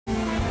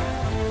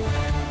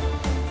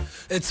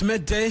It's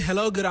midday.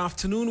 Hello, good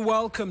afternoon.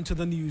 Welcome to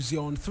the news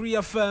on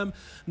 3FM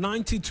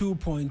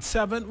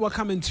 92.7. We're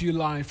coming to you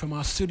live from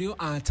our studio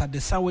at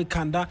Adesawe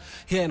Kanda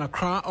here in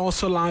Accra.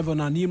 Also live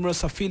on our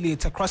numerous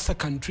affiliates across the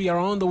country,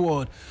 around the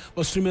world.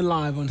 We're streaming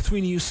live on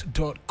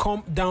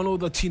 3news.com. Download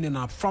the TuneIn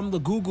app from the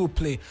Google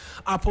Play,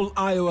 Apple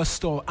iOS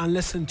Store, and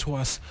listen to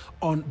us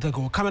on the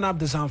go. Coming up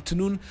this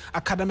afternoon,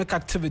 academic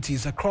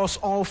activities across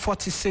all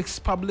 46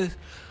 public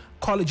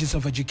colleges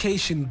of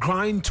education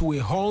grind to a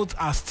halt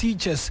as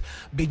teachers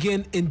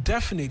begin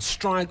indefinite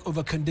strike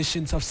over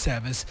conditions of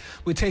service.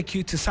 We take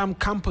you to some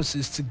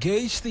campuses to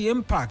gauge the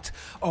impact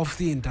of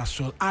the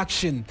industrial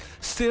action.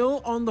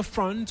 Still on the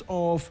front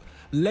of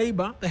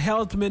Labour, the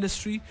Health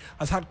Ministry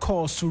has had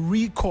calls to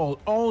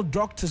recall all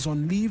doctors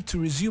on leave to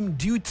resume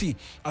duty.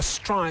 A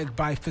strike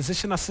by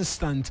physician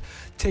assistant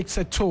takes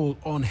a toll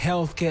on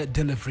healthcare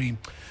delivery.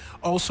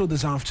 Also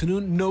this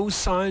afternoon, no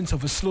signs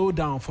of a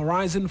slowdown for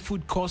rising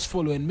food costs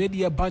following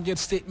mid-year budget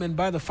statement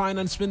by the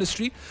Finance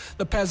Ministry.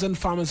 The Peasant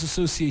Farmers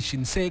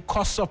Association say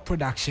cost of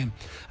production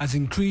has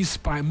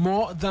increased by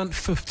more than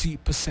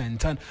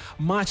 50%. And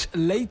much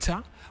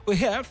later, we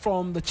hear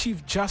from the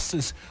Chief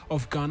Justice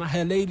of Ghana,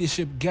 Her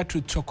Ladyship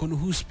Gertrude Tokun,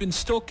 who's been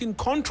stoking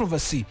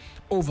controversy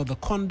over the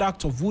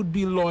conduct of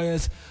would-be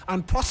lawyers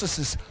and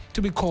processes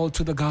to be called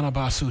to the Ghana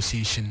Bar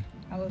Association.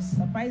 I was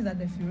surprised at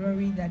the furore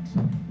that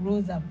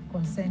rose up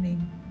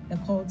concerning the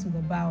call to the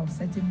bar of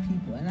certain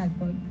people. And I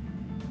thought,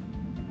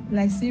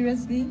 like,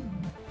 seriously?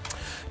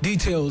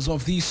 Details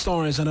of these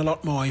stories and a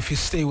lot more if you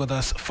stay with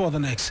us for the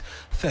next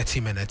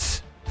 30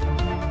 minutes.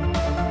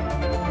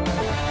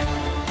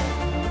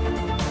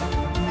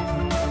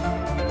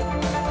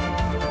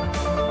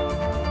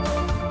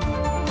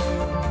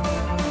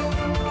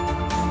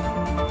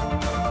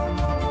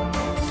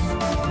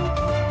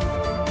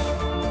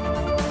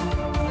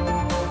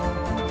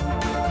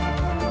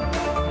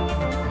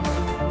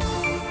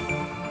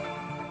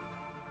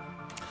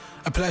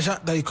 A pleasure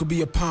that you could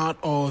be a part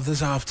of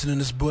this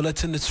afternoon's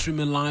bulletin. It's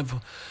streaming live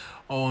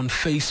on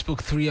Facebook,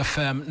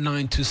 3FM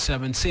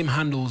 927. Same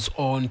handles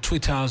on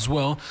Twitter as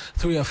well,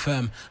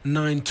 3FM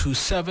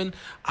 927.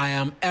 I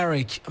am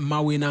Eric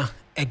Mawuena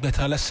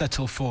Egbeta. Let's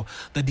settle for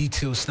the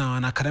details now.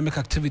 And academic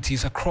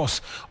activities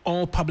across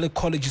all public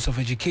colleges of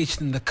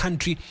education in the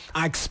country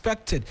are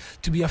expected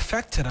to be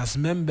affected as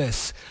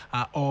members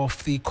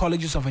of the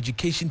Colleges of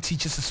Education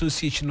Teachers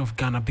Association of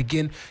Ghana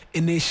begin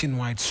a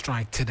nationwide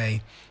strike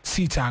today.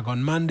 CTAG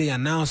on Monday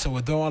announced a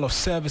withdrawal of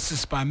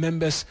services by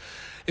members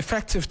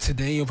effective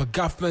today over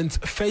government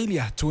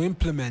failure to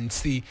implement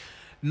the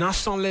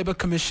National Labour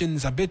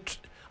Commission's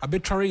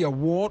arbitrary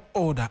award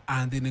order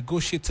and the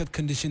negotiated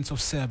conditions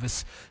of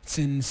service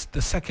since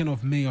the 2nd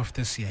of May of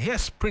this year.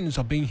 Here's Prince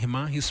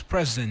Obinhima, his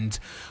president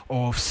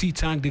of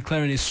CTAG,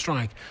 declaring a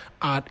strike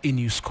at a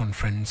news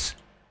conference.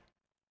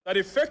 That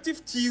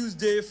effective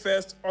Tuesday,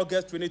 1st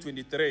August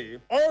 2023,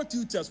 all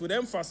tutors, with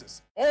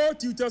emphasis, all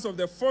tutors of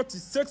the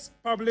 46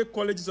 public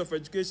colleges of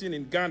education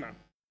in Ghana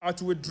are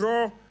to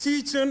withdraw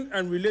teaching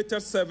and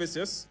related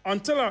services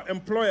until our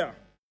employer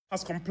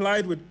has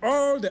complied with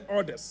all the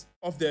orders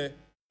of the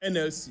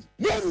NLC.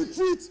 No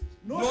retreat,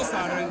 no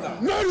surrender.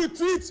 No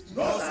retreat,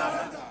 no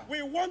surrender.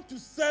 We want to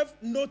serve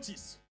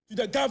notice to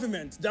the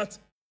government that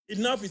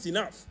enough is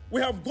enough.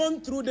 We have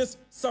gone through this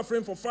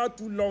suffering for far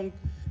too long,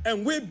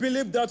 and we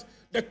believe that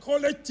the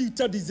college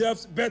teacher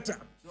deserves better.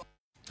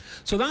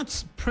 So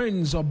that's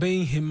Prince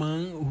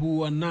Obinhima,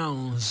 who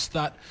announced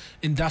that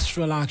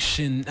industrial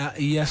action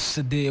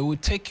yesterday. We'll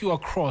take you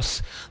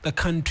across the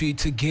country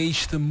to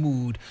gauge the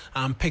mood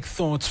and pick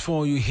thoughts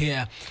for you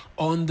here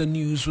on the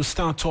news. We'll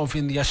start off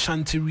in the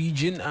Ashanti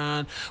region,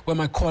 and where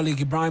my colleague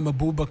Ibrahim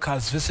Abubakar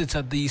has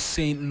visited the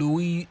St.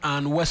 Louis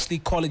and Wesley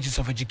Colleges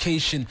of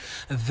Education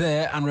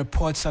there and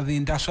reports that the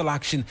industrial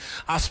action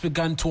has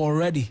begun to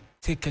already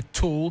take a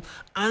toll.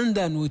 And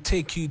then we'll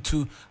take you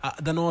to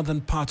the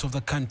northern part of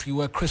the country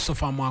where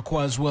Christopher Marco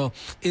as well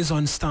is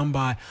on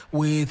standby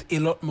with a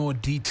lot more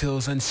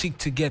details and seek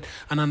to get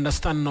an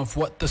understanding of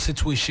what the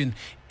situation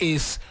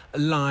is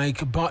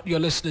like. But you're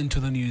listening to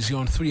the news.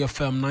 You're on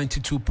 3FM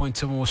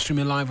 92.7. We're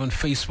streaming live on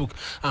Facebook.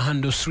 Our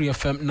handle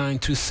 3FM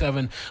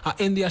 927.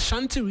 In the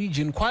Ashanti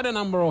region, quite a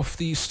number of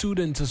the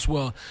students as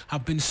well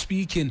have been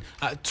speaking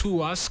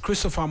to us.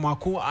 Christopher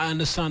Marco, I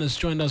understand, has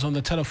joined us on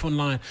the telephone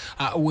line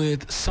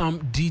with some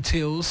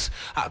details.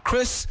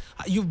 Chris,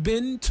 you've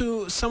been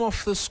to some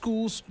of the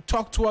schools.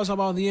 Talk to us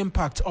about the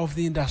impact of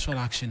the industrial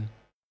action.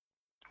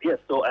 Yes,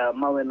 so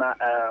Mawuena,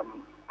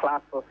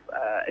 classes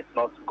is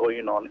not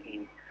going on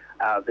in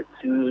the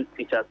two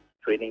teachers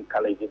training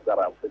colleges that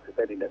are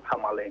visited in the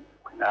Tamale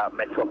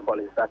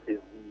metropolis. That is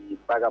the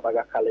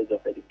Bagabaga College of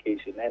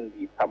Education and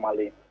the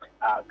Tamale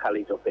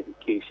College of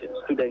Education.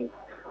 Students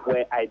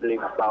were idling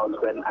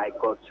about when I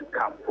got to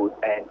campus,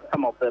 and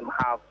some of them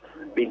have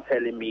been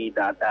telling me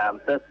that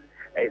this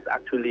is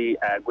actually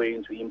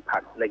going to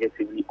impact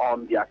negatively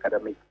on the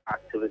academic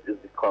activities,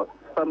 because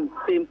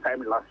same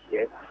time last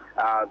year,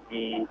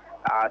 the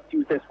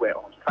tutors were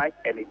on strike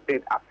and it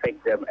did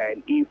affect them.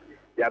 And if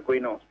they are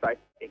going on strike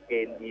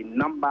again, the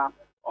number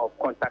of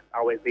contact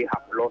hours they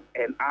have lost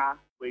and are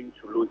going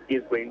to lose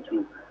is going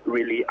to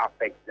really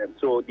affect them.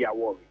 So they are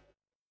worried.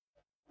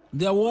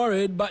 They're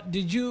worried, but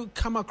did you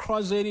come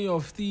across any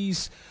of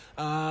these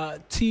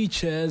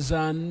teachers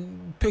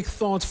and pick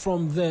thoughts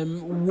from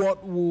them?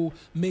 What will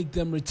make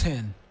them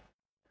return?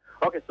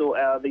 Okay, so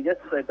they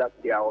just said that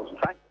they are on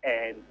strike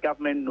and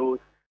government knows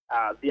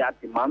their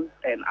demands,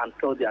 and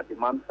until their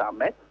demands are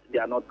met, they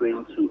are not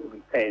going to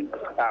return.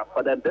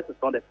 For them, this is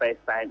not the first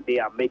time they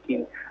are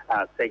making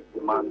such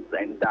demands,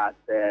 and that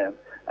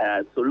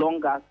so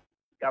long as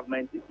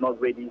government is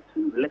not ready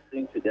to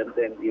listen to them,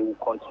 then they will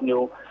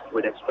continue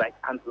with the strike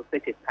until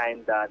such a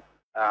time that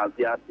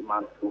their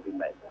demands will be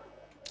met.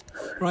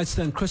 Right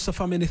then,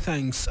 Christopher, many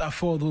thanks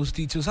for those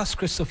details. That's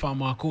Christopher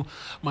Marco,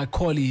 my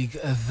colleague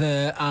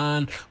there,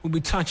 and we'll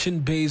be touching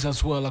base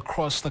as well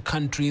across the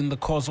country in the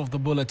course of the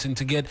bulletin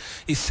to get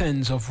a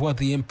sense of what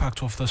the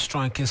impact of the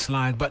strike is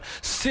like. But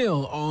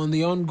still on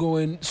the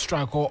ongoing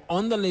strike, or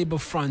on the labour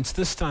front,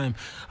 this time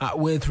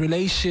with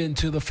relation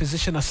to the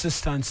physician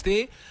assistants,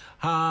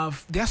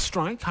 their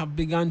strike have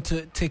begun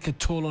to take a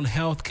toll on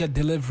healthcare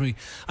delivery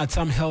at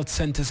some health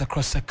centres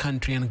across the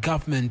country, and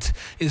government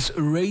is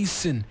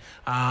racing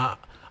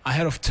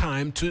ahead of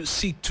time to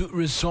seek to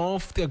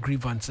resolve their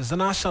grievances. The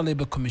National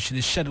Labour Commission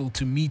is scheduled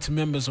to meet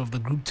members of the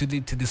group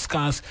today to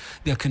discuss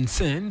their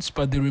concerns,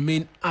 but they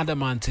remain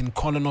adamant in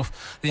calling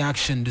off the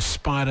action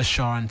despite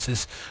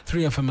assurances.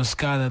 3FM has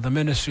gathered the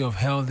Ministry of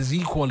Health is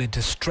equally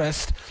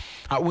distressed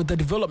with the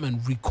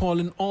development,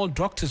 recalling all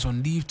doctors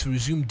on leave to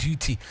resume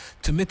duty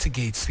to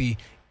mitigate the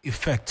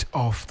effect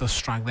of the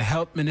strike. The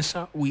health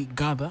minister, we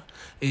gather,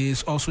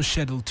 is also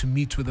scheduled to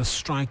meet with a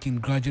striking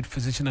graduate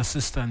physician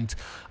assistant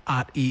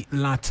at a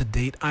later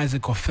date.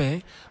 Isaac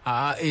Ofe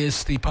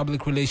is the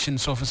public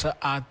relations officer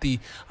at the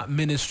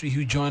ministry,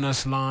 who join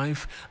us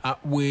live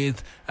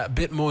with a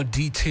bit more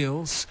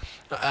details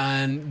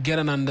and get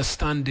an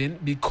understanding,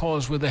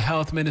 because with the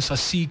health minister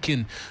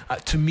seeking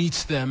to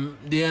meet them,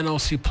 the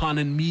NLC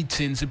planning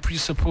meetings, it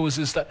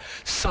presupposes that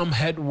some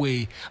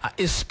headway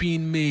is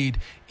being made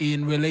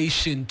in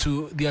relation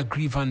to their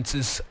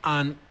grievances,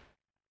 and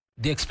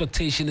the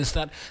expectation is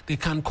that they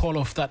can call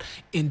off that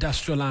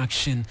industrial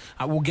action.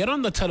 We'll get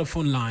on the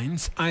telephone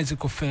lines. Isaac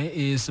Ofe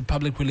is the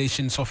public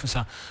relations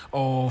officer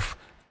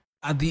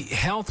at the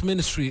health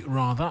ministry,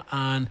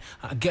 and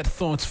get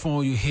thoughts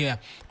for you here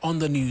on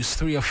the news.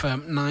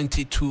 3FM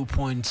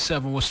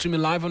 92.7. We're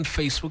streaming live on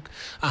Facebook.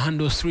 Our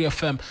handles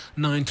 3FM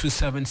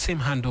 927. Same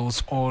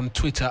handles on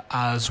Twitter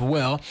as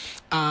well,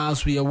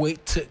 as we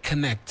await to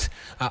connect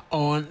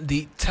on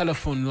the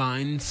telephone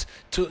lines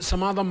to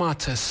some other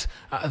matters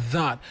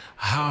that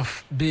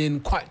have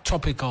been quite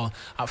topical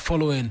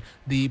following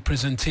the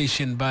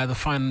presentation by the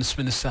finance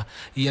minister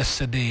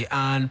yesterday.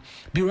 And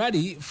be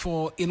ready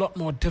for a lot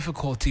more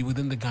difficulty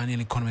within the Ghanaian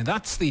economy.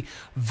 That's the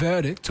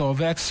verdict of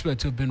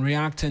experts who have been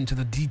reacting to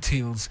the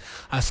details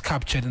as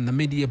captured in the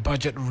mid-year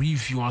budget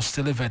review as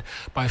delivered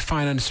by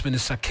Finance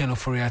Minister Ken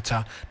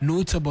Ofori-Atta.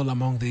 Notable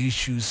among the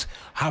issues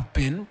have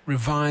been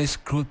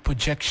revised growth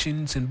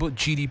projections in both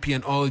GDP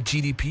and oil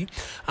GDP.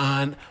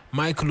 And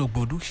Michael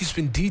Ogbodu, he's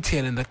been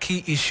detailing the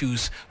key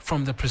issues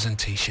from the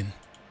presentation.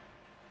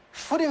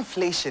 Food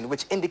inflation,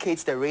 which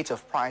indicates the rate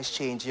of price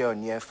change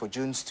year-on-year for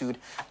June, stood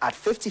at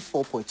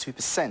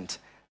 54.2%.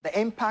 The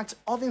impact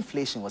of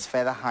inflation was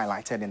further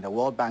highlighted in the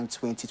World Bank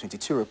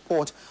 2022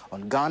 report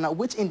on Ghana,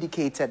 which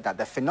indicated that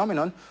the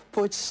phenomenon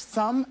put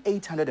some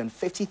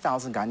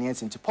 850,000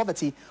 Ghanaians into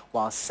poverty,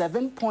 while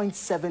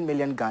 7.7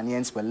 million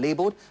Ghanaians were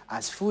labeled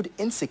as food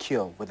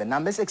insecure, with the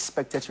numbers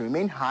expected to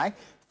remain high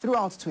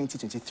throughout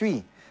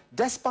 2023.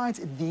 Despite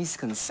these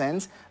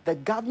concerns, the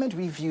government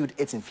reviewed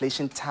its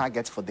inflation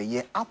target for the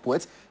year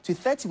upwards to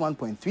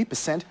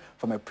 31.3%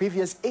 from a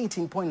previous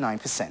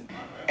 18.9%.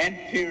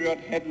 End-period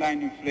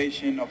headline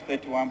inflation of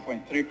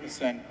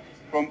 31.3%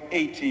 from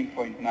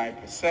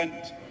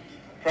 18.9%.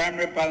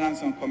 Primary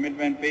balance on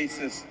commitment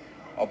basis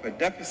of a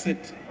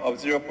deficit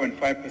of 0.5%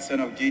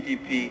 of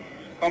GDP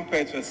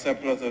compared to a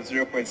surplus of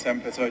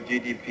 0.7% of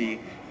GDP,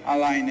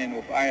 aligning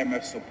with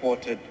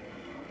IMF-supported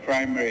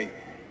primary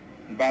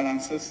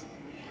balances.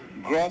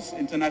 Gross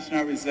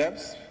international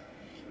reserves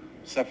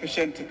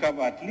sufficient to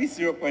cover at least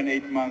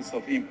 0.8 months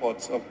of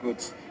imports of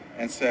goods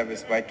and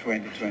service by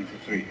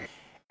 2023.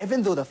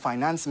 Even though the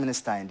finance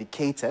minister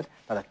indicated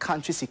that the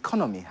country's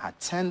economy had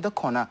turned the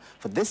corner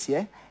for this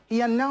year, he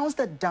announced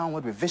a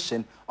downward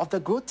revision of the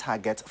growth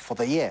target for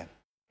the year.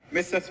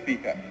 Mr.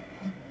 Speaker,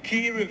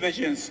 key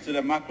revisions to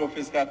the macro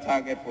fiscal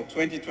target for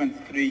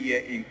 2023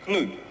 year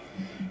include: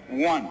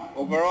 1.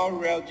 Overall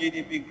real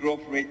GDP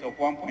growth rate of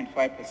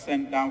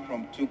 1.5% down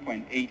from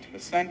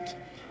 2.8%.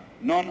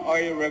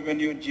 Non-oil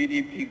revenue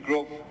GDP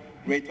growth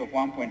rate of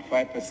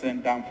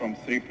 1.5% down from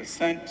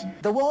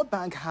 3%. The World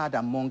Bank had,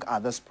 among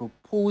others,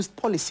 proposed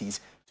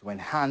policies to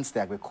enhance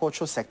the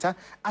agricultural sector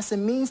as a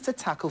means to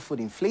tackle food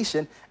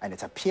inflation, and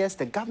it appears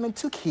the government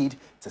took heed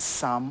to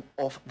some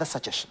of the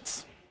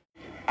suggestions.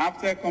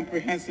 After a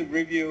comprehensive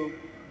review,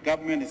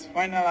 government is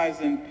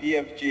finalizing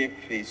PFJ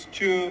Phase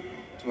 2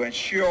 to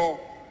ensure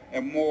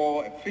a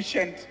more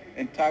efficient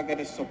and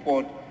targeted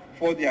support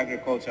for the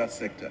agriculture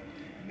sector.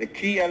 The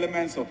key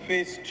elements of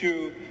phase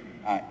 2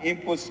 are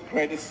inputs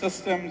credit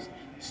systems,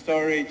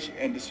 storage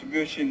and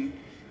distribution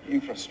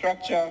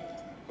infrastructure,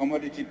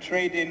 commodity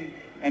trading,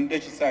 and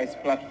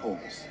digitized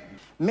platforms.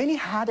 Many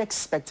had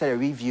expected a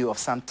review of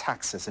some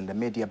taxes in the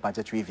mid-year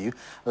budget review,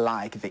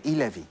 like the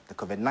e-levy, the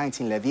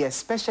COVID-19 levy,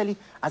 especially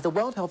as the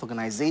World Health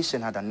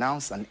Organization had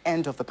announced an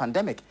end of the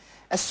pandemic,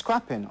 a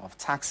scrapping of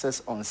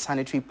taxes on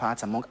sanitary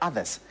pads, among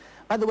others.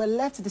 But they were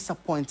left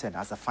disappointed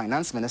as the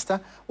finance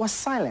minister was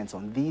silent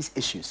on these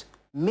issues,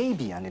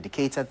 maybe an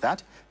indicator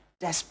that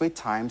desperate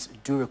times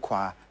do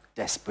require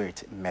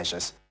desperate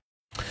measures.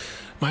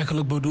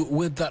 Michael Ogbodu,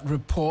 with that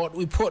report,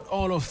 we put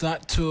all of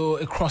that to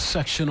a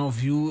cross-section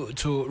of you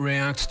to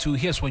react to.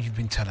 Here's what you've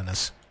been telling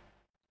us.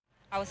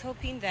 I was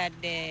hoping that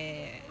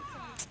the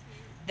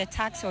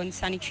tax on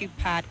sanitary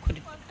pad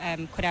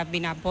could have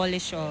been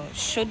abolished or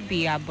should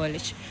be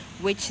abolished,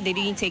 which they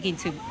didn't take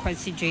into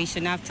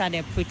consideration after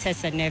the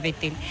protests and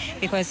everything,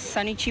 because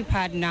sanitary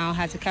pad now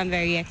has become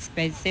very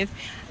expensive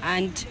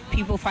and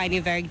people find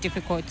it very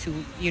difficult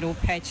to,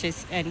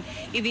 purchase. And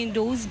even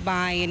those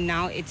buying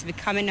now, it's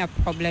becoming a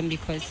problem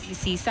because, you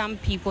see, some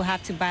people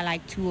have to buy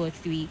like 2 or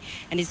 3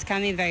 and it's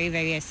becoming very,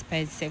 very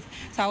expensive.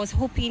 So I was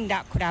hoping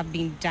that could have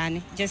been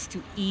done just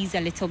to ease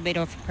a little bit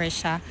of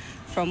pressure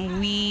from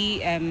we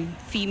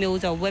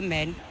females or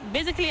women.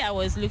 Basically, I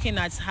was looking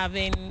at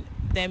having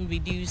them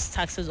reduce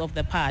taxes of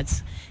the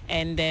pads,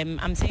 and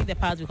I'm saying the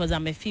pads because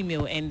I'm a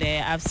female, and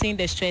I've seen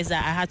the stress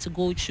that I had to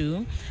go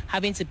through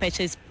having to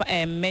purchase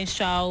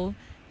menstrual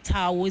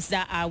towels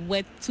that are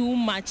worth too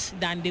much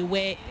than they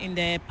were in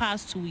the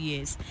past 2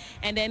 years.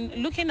 And then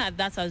looking at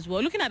that as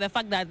well, looking at the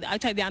fact that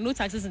actually there are no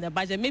taxes in the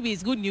budget, maybe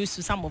it's good news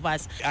to some of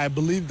us. I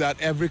believe that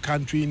every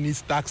country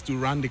needs tax to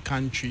run the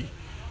country,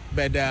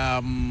 but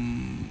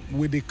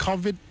with the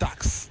COVID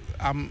tax,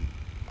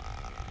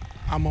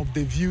 I'm of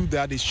the view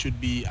that it should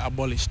be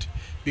abolished,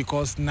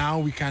 because now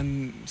we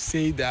can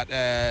say that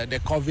the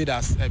COVID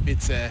has a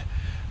bit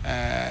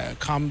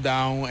calmed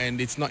down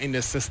and it's not in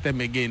the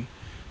system again.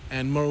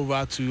 And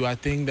moreover, too, I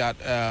think that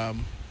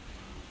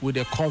with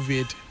the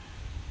COVID,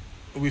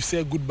 we've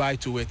said goodbye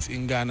to it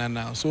in Ghana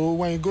now. So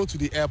when you go to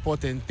the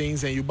airport and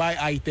things and you buy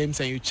items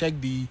and you check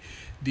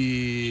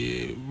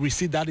the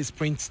receipt that is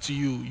printed to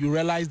you, you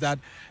realize that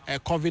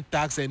COVID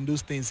tax and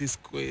those things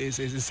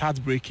is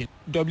heartbreaking.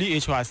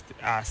 WHO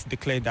has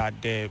declared that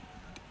the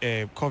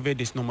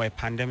COVID is no more a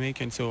pandemic,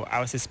 and so I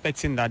was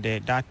expecting that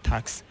that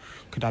tax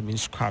could have been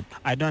scrapped.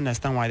 I don't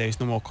understand why there is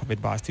no more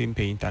COVID, but I'm still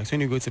paying tax. When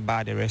you go to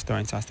buy the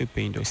restaurants, I'm still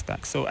paying those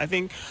tax. So I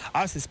think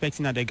I was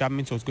expecting that the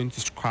government was going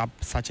to scrap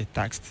such a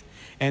tax.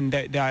 And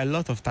there are a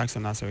lot of tax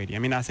on us already. I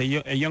mean, as a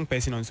young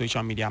person on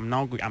social media, I'm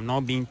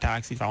now being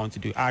taxed if I want to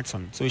do ads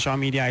on social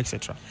media,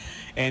 etc.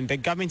 And the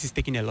government is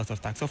taking a lot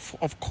of tax.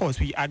 Of course,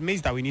 we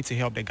admit that we need to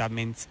help the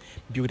government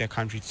build the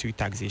country through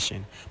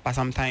taxation. But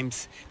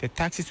sometimes the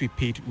taxes we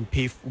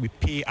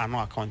pay are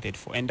not accounted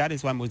for, and that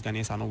is why most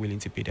Ghanaians are not willing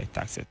to pay their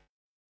taxes.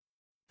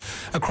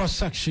 A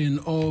cross-section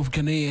of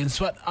Ghanaians.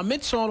 But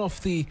amidst all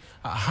of the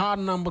hard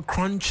number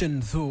crunching,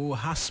 though,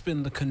 has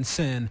been the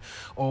concern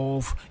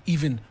of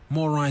even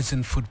more rise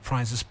in food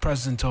prices.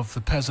 President of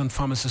the Peasant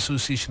Farmers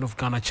Association of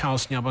Ghana,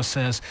 Charles Nyaba,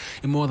 says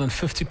a more than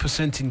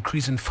 50%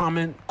 increase in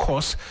farming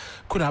costs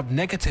could have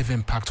negative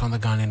impact on the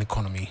Ghanaian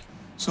economy.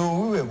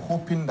 So we were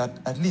hoping that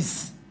at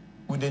least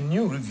with the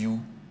new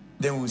review,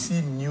 then we'll see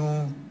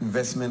new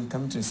investment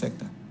come to the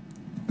sector.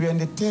 We are in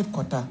the 3rd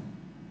quarter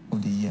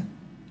of the year.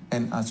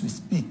 And as we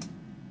speak,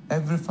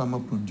 every farmer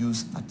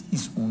produces at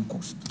his own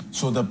cost.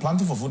 So the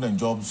Planting for Food and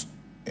Jobs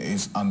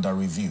is under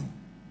review.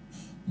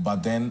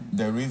 But then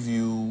the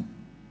review,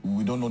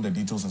 we don't know the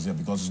details as yet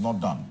because it's not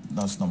done.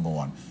 That's number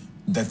one.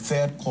 The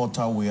 3rd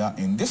quarter we are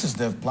in, this is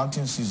the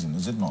planting season,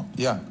 is it not?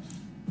 Yeah.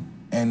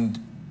 And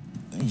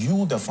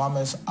you, the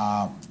farmers,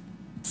 are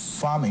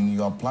farming,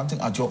 you are planting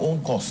at your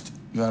own cost.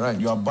 You are right.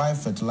 You are buying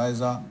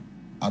fertilizer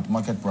at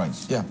market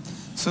price. Yeah.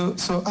 So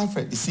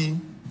Alfred, you see,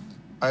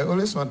 I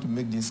always want to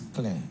make this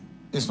clear.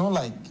 It's not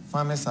like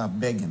farmers are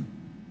begging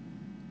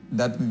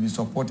that we be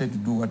supported to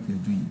do what we're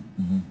doing.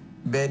 Mm-hmm.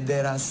 But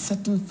there are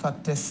certain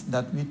factors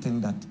that we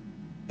think that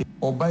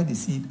or buy the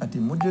seed at a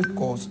moderate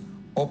cost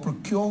or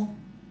procure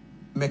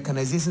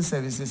mechanization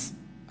services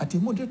at a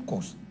moderate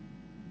cost.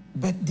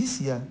 But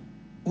this year,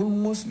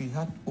 almost we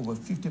had over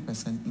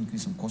 50%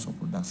 increase in cost of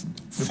production.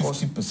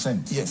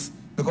 50%? Yes,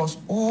 because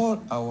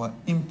all our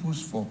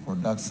inputs for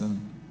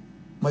production,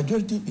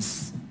 majority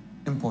is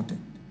imported.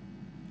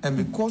 And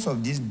because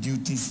of these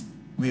duties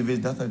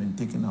waivers that have been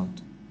taken out,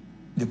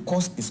 the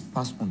cost is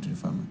passed on to the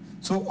farmer.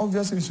 So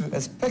obviously we should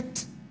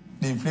expect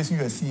the inflation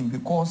you are seeing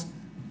because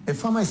a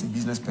farmer is a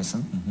business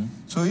person. Mm-hmm.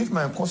 So if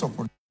my cost of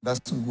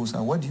production goes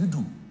up, what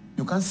do?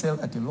 You can't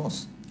sell at a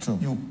loss. True.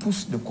 You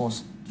push the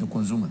cost to the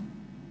consumer.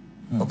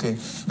 Okay,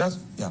 that's,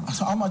 yeah.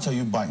 So how much are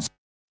you buying?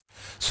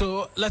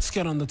 So let's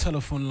get on the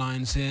telephone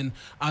lines in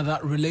other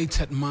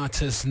related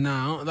matters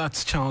now.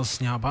 That's Charles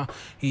Nyaba.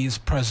 He is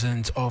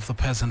president of the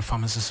Peasant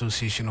Farmers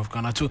Association of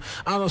Ghana. To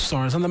other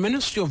stories, and the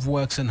Ministry of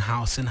Works and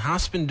Housing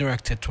has been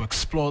directed to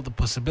explore the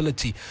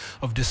possibility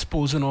of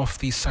disposing of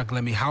the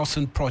Saglemi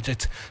housing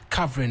project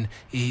covering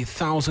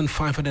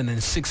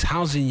 1,506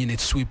 housing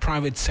units to a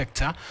private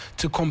sector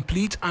to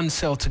complete and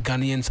sell to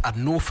Ghanaians at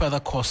no further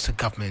cost to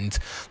government.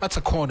 That's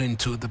according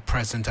to the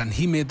president, and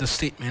he made the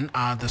statement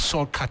at the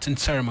sword cutting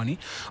ceremony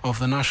of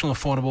the National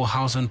Affordable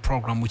Housing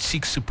Program, which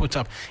seeks to put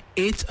up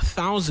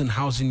 8,000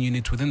 housing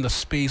units within the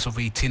space of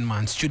 18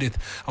 months. Judith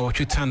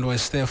Awachitando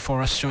is there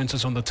for us, joins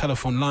us on the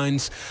telephone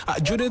lines.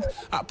 Judith,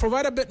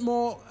 provide a bit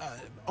more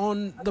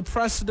on the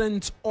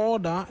president's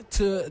order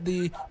to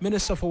the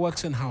Minister for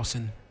Works and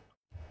Housing.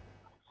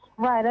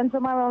 Right, and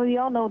tomorrow we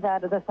all know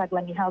that the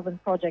Saglemi housing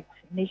project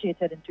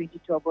initiated in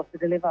 2012 was to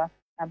deliver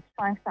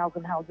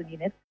 5,000 housing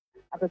units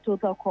at a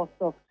total cost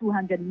of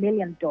 $200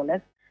 million.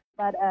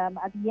 But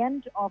at the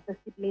end of the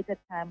stipulated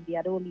time, they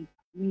had only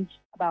reached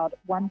about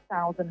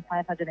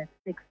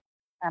 1,506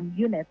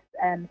 units.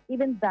 And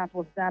even that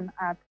was done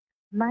at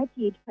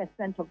 98%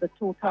 of the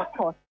total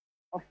cost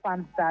of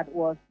funds that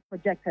was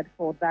projected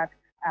for that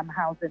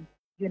housing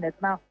unit.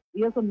 Now,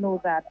 we also know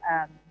that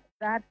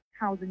that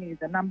housing unit,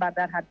 the number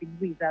that had been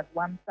reached as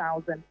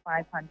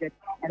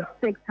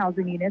 1,506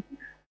 housing units,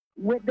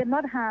 did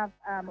not have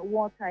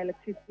water,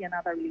 electricity, and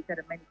other related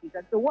amenities.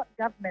 And so what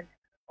government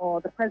or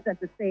the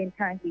president is saying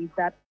currently is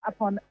that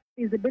upon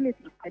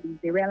feasibility studies,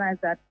 they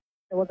realized that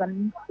there was a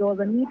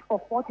need for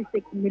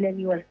 $46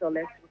 million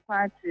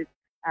required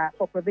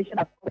for provision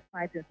of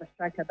qualified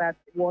infrastructure, that's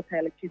water,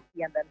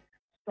 electricity, and then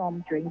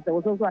storm drains. There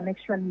was also an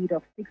extra need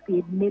of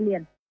 $68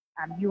 million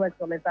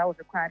that was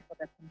required for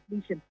the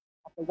completion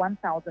of the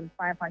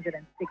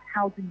 1,506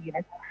 housing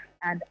units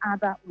and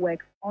other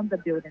works on the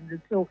buildings.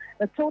 And so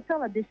the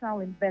total additional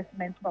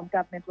investment from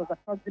government was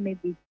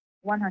approximately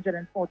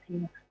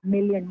 $114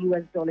 million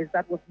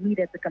that was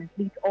needed to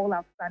complete all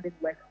outstanding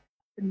works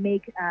to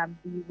make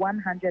the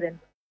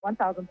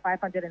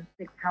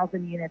 1,506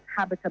 housing units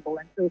habitable.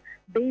 And so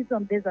based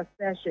on this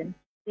assertion,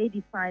 they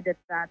decided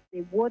that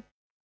they would,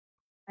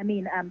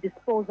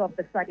 dispose of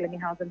the Saglemi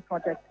housing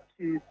project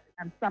to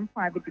some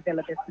private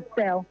developers to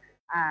sell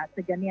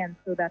to Ghanaians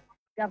so that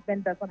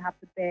government doesn't have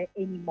to bear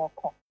any more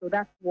costs. So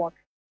that's what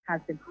has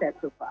been said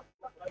so far.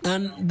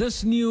 And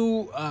this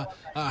new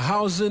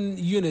housing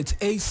unit,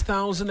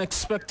 8,000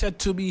 expected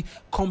to be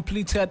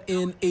completed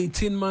in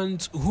 18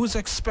 months. Who's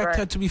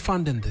expected to be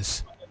funding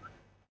this?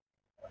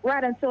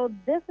 Right, and so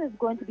this is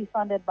going to be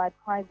funded by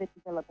private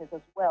developers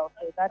as well.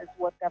 So that is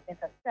what government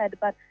has said.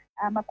 But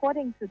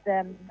according to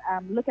them,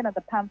 looking at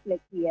the pamphlet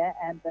here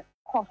and the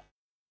cost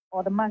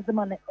or the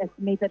maximum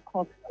estimated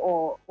cost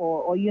or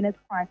unit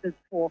prices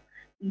for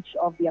each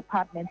of the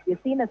apartments, we're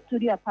seeing a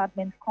studio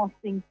apartment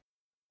costing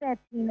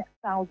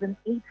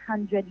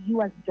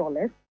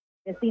 $13,800.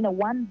 They're seeing a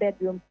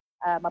one-bedroom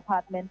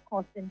apartment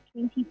costing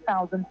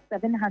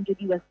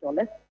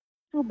 $20,700.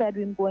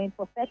 Two-bedroom going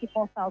for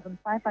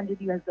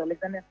 $34,500,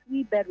 and a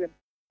three-bedroom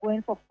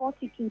going for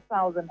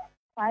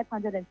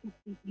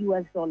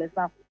 $42,550.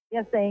 Now,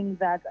 they're saying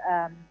that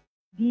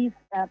these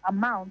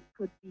amounts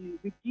could be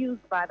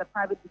reduced by the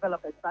private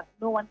developers, but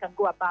no one can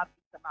go above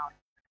this amount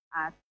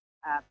as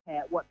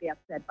what they have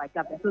said by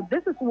government. So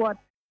this is what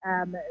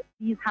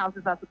these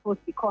houses are supposed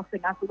to be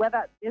costing. As to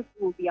whether this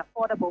will be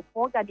affordable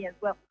for Ghanaians,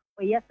 well,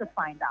 we're yet to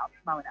find out.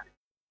 Mawuena.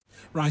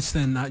 Right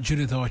then,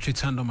 Judith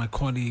Awachitando, my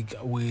colleague,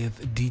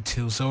 with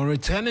details. So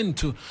returning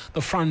to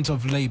the front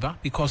of Labour,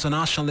 because the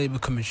National Labour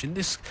Commission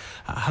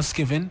has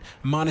given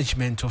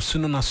management of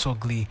Sunana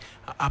Sogli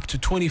up to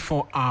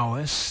 24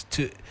 hours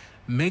to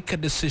make a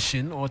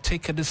decision or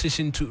take a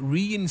decision to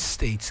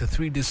reinstate the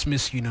 3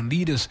 dismissed union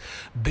leaders.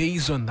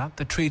 Based on that,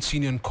 the Trades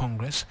Union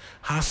Congress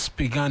has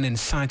begun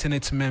inciting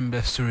its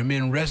members to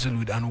remain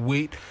resolute and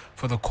wait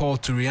for the call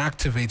to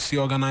reactivate the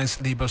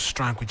organized labor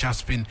strike, which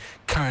has been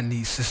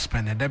currently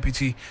suspended.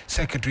 Deputy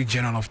Secretary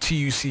General of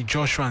TUC,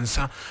 Joshua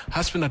Ansah,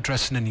 has been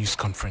addressing a news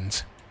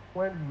conference.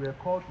 When you were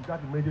called to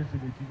that emergency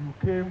meeting, you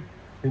came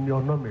in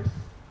your numbers.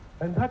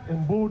 And that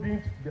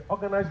emboldened the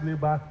organized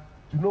labor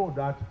to know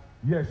that,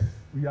 yes,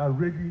 we are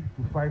ready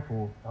to fight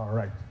for our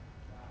rights.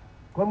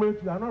 Comrades,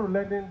 we are not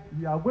relenting.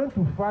 We are going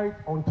to fight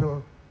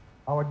until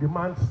our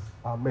demands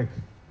are met.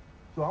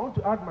 So I want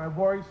to add my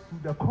voice to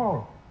the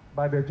call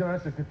by the General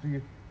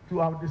Secretary to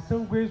our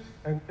distinguished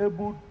and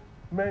able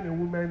men and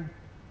women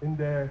in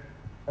the,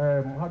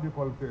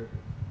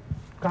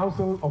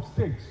 Council of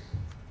States.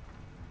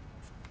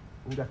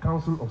 In the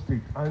Council of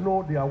State. I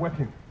know they are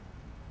working.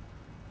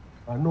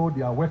 I know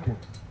they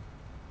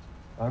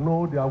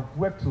have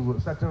worked to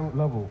a certain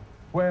level,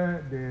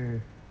 where the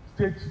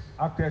state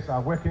actors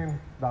are working,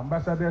 the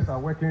ambassadors are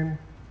working,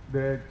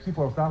 the chief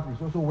of staff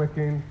is also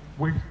working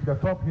with the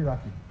top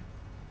hierarchy.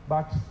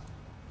 But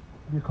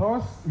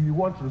because we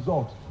want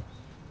results,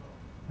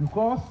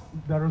 because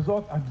the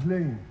results are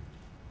delaying,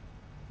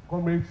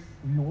 comrades,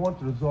 we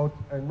want results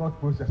and not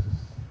processes.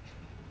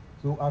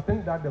 So I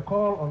think that the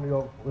call on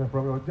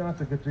from your General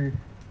Secretary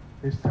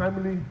is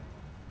timely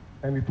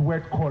and it's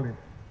worth calling.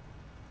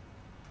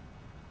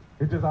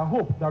 It is our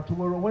hope that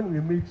tomorrow when we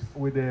meet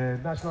with the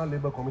National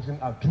Labour Commission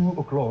at 2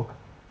 o'clock,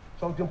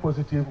 something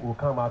positive will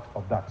come out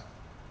of that.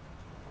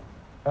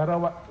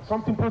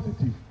 Something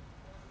positive.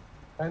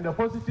 And the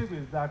positive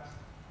is that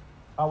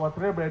our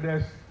three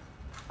brothers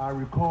are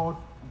recalled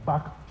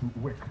back to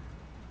work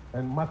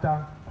and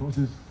matter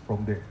closes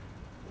from there.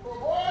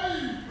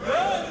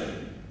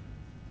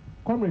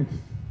 Comrades,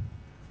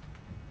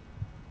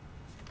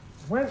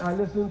 when I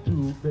listen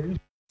to the issue...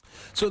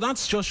 So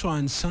that's Joshua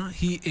Ansah.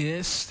 He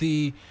is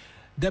the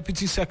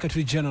Deputy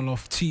Secretary General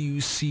of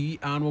TUC,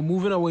 and we're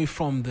moving away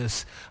from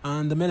this.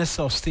 And the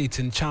Minister of State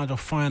in charge of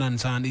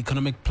Finance and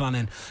Economic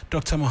Planning,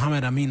 Dr.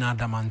 Mohammed Amin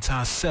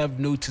Adamanta, served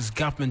notice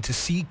government is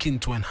seeking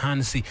to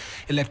enhance the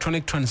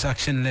electronic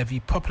transaction levy,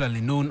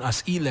 popularly known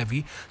as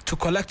e-levy, to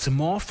collect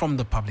more from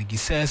the public. He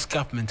says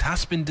government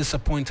has been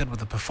disappointed with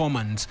the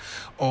performance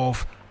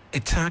of a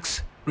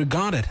tax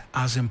regarded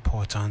as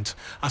important.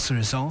 As a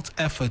result,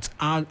 efforts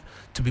are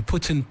to be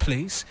put in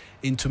place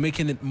into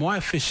making it more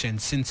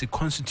efficient, since it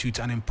constitutes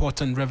an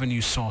important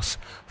revenue source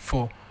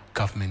for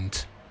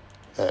government.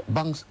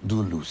 Banks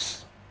do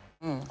lose,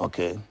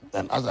 okay?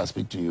 And as I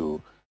speak to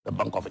you, the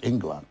Bank of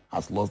England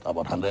has lost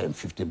about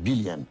 150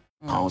 billion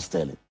pounds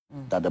sterling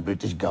that the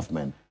British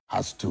government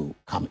has to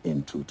come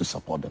into to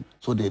support them.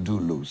 So they do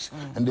lose.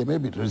 And there may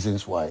be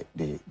reasons why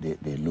they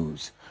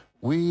lose.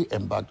 We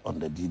embarked on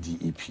the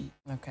DDEP,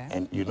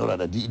 and you know that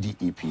the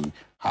DDEP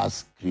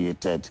has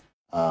created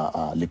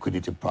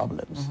liquidity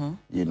problems,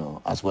 you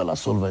know, as well as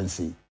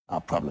solvency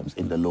problems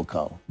in the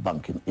local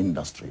banking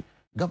industry.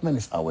 Government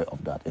is aware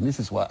of that, and this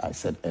is why I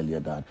said earlier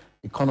that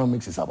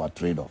economics is about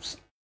trade-offs.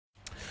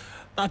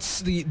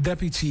 That's the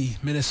Deputy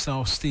Minister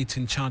of State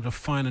in charge of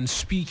Finance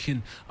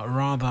speaking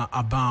rather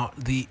about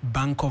the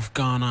Bank of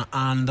Ghana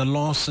and the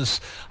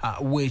losses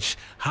which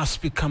has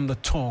become the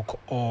talk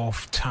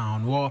of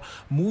town. Well,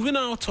 moving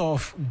out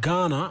of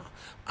Ghana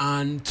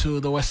and to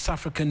the West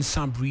African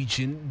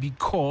sub-region,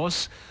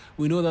 because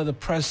we know that the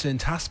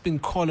President has been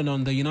calling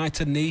on the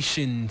United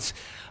Nations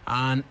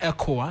and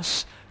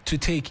ECOWAS to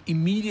take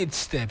immediate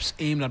steps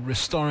aimed at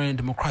restoring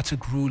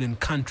democratic rule in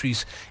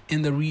countries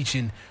in the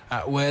region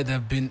where there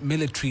have been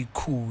military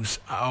coups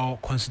or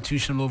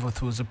constitutional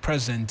overthrows. The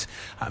President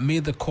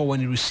made the call when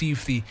he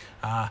received the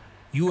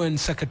UN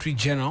Secretary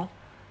General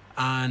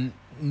and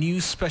new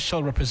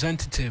special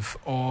representative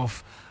or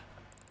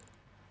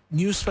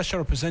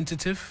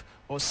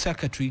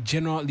Secretary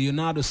General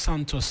Leonardo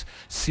Santos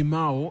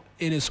Simao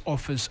in his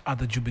office at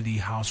the Jubilee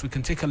House. We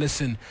can take a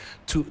listen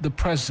to the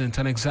President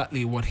and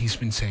exactly what he's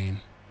been saying.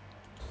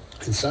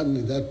 And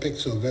suddenly that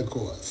picture of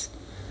ECOWAS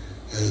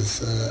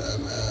as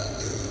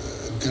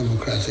a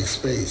democratic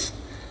space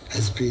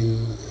has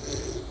been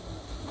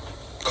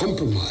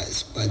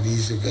compromised by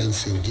these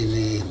events in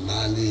Guinea,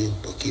 Mali,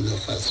 Burkina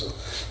Faso,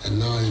 and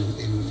now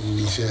in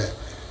Niger.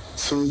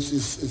 So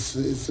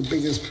it's the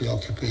biggest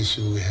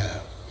preoccupation we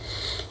have.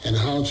 And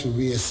how to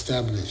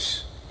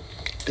re-establish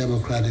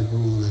democratic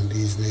rule in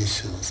these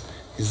nations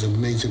is a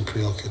major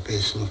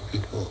preoccupation of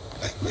people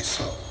like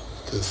myself.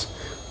 Because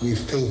we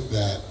think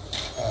that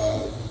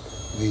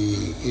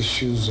the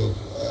issues of,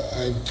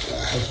 I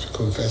have to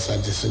confess I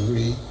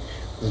disagree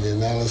with the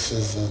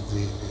analysis that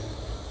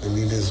the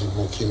leaders of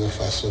Burkina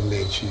Faso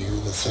made to you,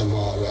 that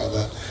somehow or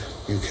other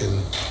you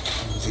can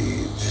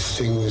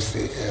distinguish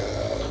the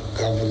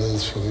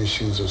governance from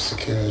issues of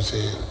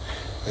security,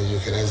 and you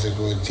can, as it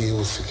were, deal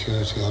with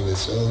security on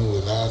its own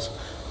without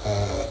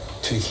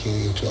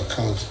taking into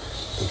account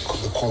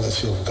the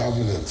quality of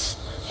governance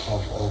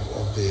of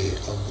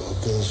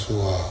those who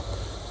are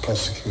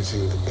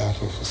prosecuting the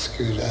battle for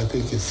security. I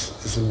think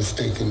it's a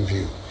mistaken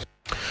view.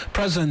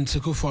 President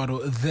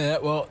Akufo-Addo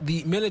there. Well,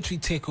 the military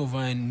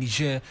takeover in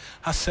Niger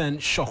has sent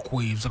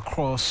shockwaves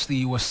across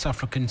the West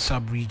African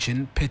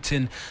sub-region,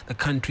 pitting the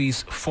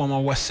country's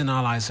former Western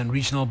allies and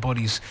regional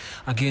bodies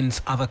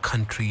against other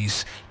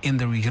countries in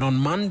the region. On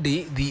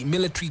Monday, the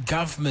military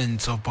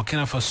governments of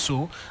Burkina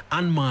Faso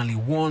and Mali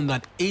warned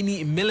that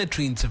any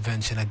military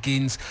intervention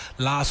against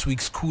last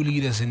week's coup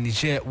leaders in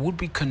Niger would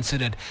be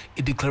considered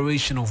a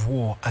declaration of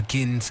war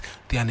against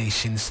their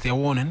nations. Their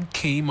warning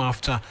came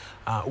after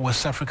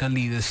West African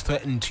leaders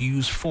threatened to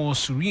use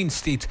force to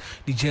reinstate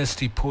Niger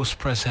State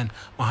post-President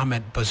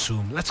Mohamed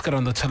Bazoum. Let's get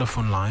on the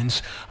telephone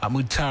lines.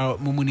 Mukhtar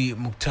Mumuni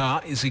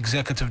Mukhtar is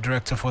Executive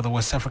Director for the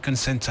West African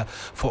Center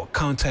for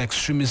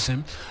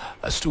Counter-Extremism.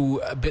 Let's do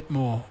a bit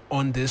more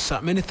on this.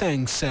 Many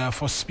thanks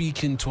for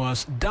speaking to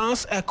us.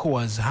 Does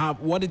ECOWAS have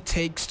what it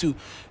takes to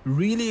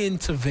really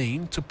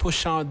intervene to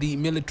push out the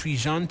military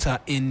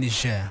junta in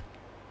Niger?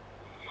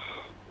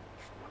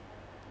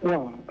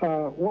 Well,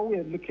 what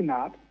we're looking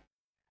at,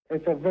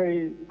 it's a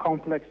very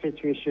complex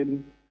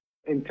situation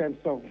in terms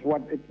of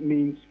what it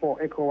means for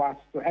ECOWAS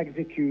to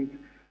execute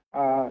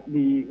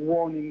the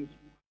warnings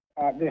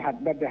that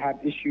they had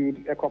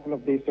issued a couple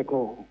of days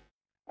ago.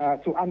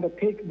 To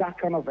undertake that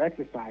kind of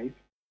exercise,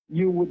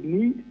 you would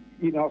need,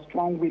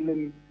 strong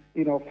willing,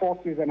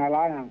 forces and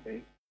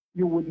alliances.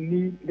 You would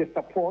need the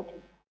support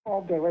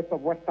of the rest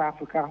of West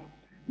Africa.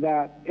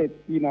 that it's,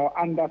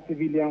 under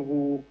civilian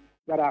rule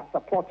that are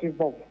supportive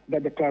of the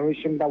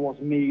declaration that was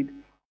made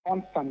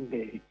on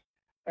Sunday.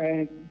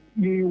 And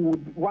you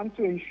would want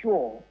to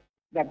ensure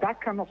that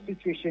that kind of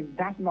situation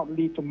does not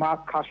lead to mass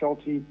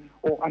casualty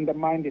or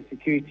undermine the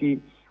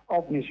security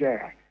of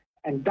Niger.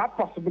 And that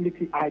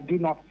possibility, I do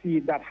not see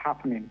that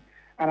happening.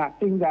 And I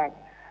think that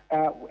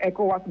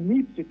ECOWAS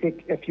needs to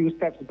take a few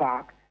steps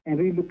back and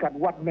really look at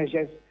what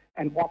measures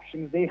and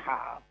options they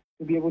have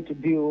to be able to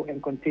deal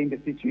and contain the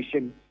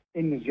situation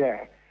in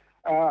Niger.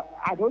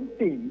 I don't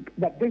think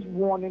that this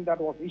warning that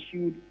was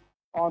issued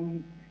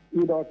on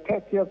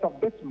 30th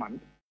of this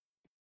month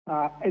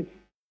is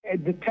a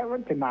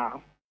deterrent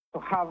enough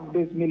to have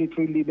these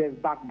military leaders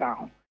back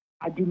down.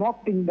 I do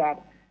not think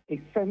that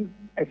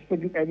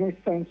any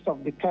sense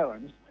of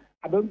deterrence.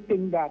 I don't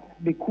think that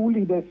the coup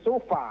leaders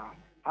so far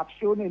have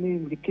shown any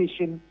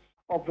indication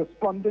of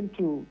responding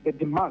to the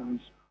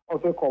demands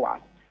of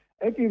ECOWAS.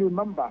 If you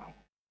remember,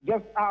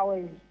 just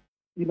hours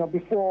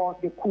before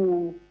the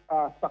coup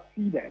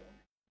succeeded,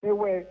 there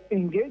were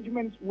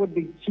engagements with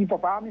the Chief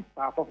of Army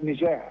Staff of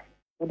Niger,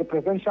 with the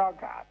Presidential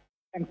Guard,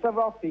 and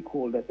several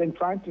stakeholders in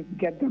trying to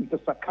get them to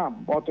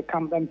succumb or to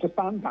come them to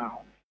stand down.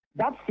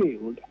 That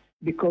failed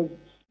because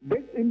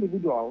these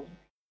individuals,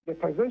 the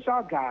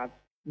Presidential Guard,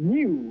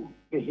 knew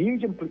the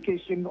huge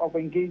implication of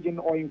engaging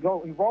or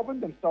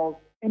involving themselves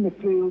in a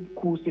failed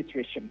coup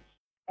situation.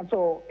 And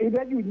so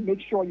either you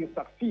make sure you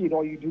succeed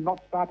or you do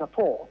not start at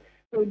all.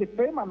 So in the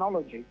same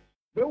analogy,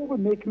 they will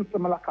be making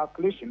similar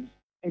calculations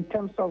in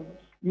terms of,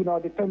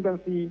 the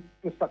tendency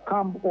to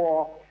succumb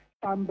or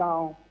stand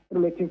down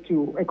relative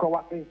to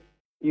ECOWAS's,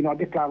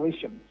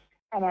 declaration.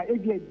 And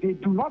if they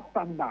do not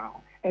stand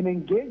down and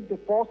engage the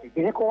forces,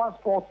 the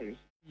ECOWAS forces,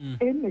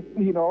 in,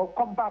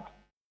 combat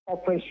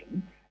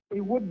operation,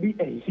 it would be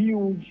a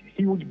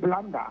huge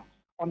blunder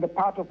on the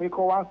part of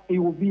ECOWAS. It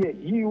would be a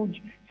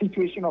huge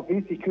situation of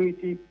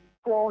insecurity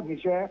for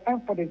Niger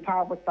and for the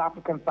entire West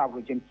African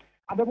sub-region.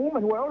 At the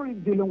moment, we're already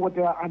dealing with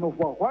an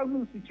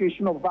overwhelming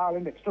situation of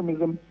violent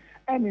extremism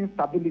and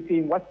instability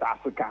in West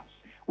Africa.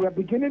 We are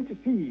beginning to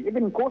see,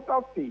 even in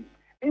coastal states,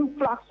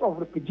 influx of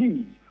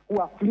refugees who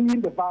are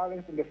fleeing the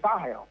violence in the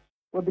Sahel.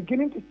 We're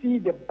beginning to see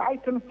the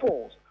biting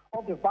force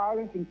of the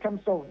violence in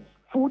terms of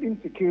food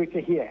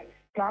insecurity here.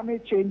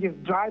 Climate change is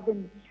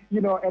driving,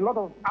 a lot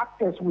of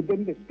actors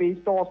within the space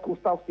towards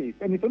coastal states,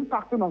 and it's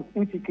impacting on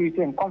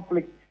insecurity and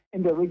conflict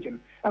in the region.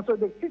 And so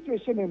the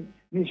situation in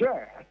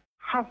Niger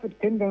has a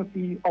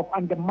tendency of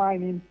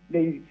undermining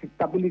the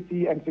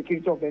stability and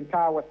security of the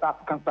entire West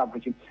African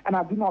sub-region. And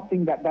I do not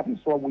think that that is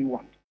what we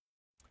want.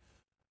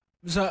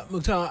 Mr.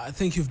 Mukhtar, I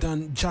think you've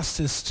done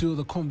justice to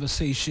the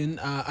conversation.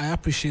 I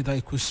appreciate that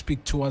you could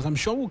speak to us. I'm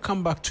sure we'll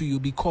come back to you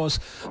because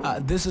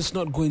this is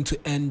not going to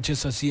end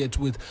just as yet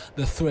with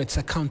the threats,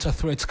 counter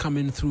threats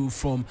coming through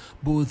from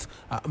both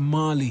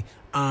Mali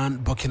and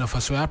Burkina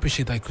Faso. I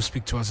appreciate that you could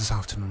speak to us this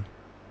afternoon.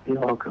 You're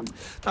welcome.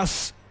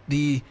 That's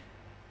the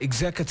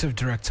Executive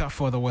Director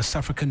for the West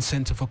African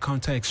Center for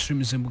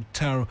Counter-Extremism,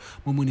 Eric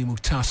Mawuena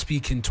Egbeta,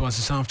 speaking to us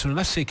this afternoon.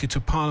 Let's take you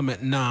to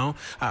Parliament now,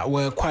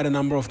 where quite a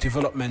number of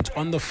development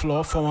on the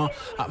floor. Former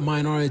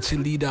minority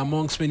leader,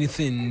 amongst many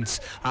things,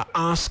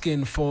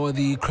 asking for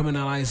the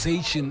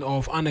criminalization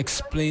of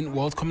unexplained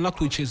wealth. Komla,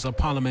 which is a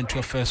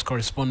parliamentary affairs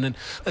correspondent.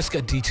 Let's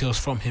get details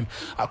from him.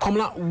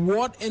 Komla,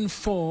 what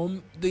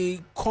informed the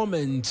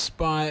comments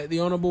by the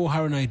Honourable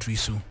Haruna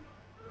Idrisu?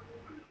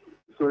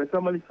 So the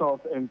Tamale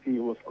South MP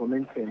was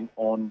commenting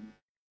on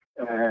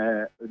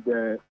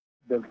the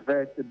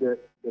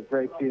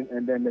vetting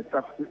and then the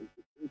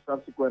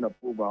subsequent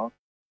approval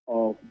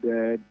of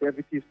the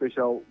Deputy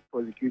Special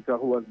Prosecutor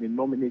who has been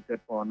nominated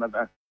for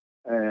another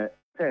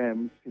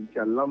term,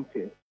 Cynthia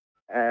Lamte.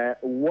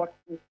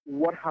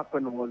 What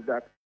happened was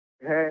that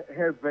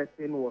her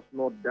vetting was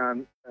not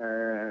done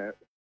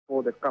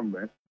for the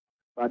Congress,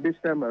 but this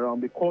time around,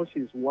 because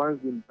she's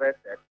once been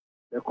vetted,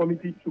 the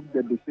committee took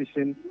the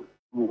decision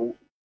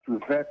to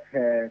vet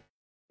her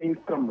in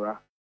camera,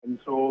 and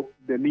so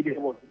the media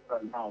was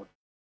allowed.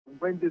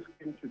 When this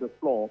came to the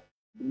floor,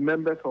 the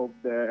members of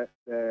the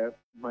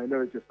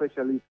minority,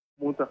 especially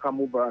Muntaka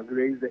Mubarak,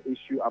 raised the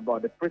issue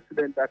about the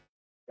precedent that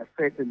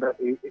affected that.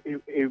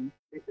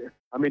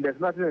 I mean, there's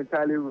nothing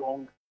entirely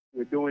wrong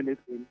with doing it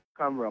in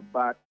camera,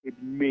 but it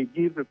may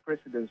give a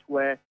precedence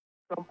where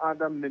some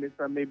other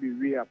minister may be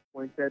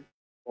reappointed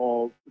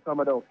or some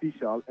other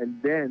official, and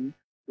then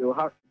they'll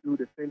have to do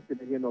the same thing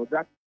again, or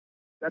that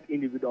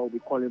individual will be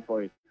calling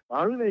for it.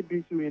 Haruna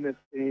Idrisu,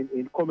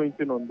 in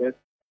commenting on this,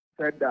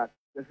 said that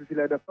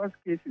necessarily the first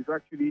case is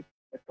actually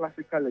a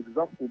classical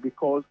example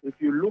because if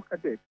you look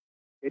at it,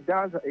 it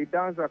does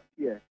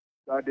appear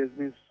that there's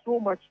been so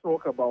much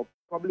talk about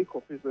public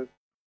officers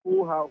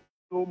who have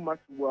so much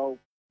wealth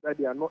that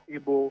they are not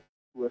able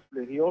to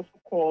explain. He also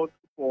called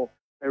for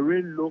a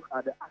real look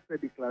at the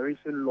asset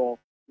declaration law,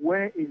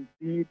 where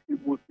indeed it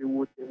would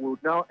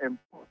now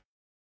enforce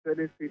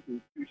certain state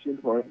institutions,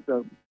 for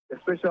instance, the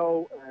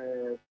special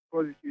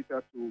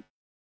prosecutor to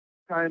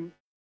time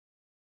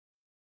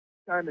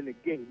and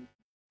again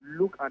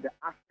look at the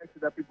assets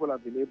that people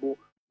have been able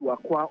to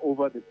acquire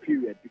over the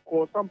period,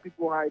 because some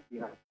people hide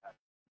behind that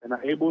and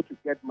are able to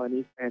get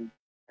monies and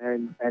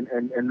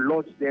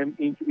lodge them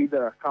into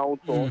either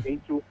accounts or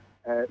into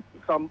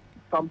some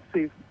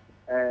safes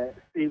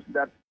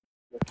that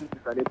the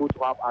students are able to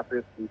have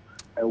access to,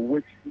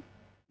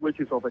 which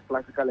is of a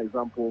classical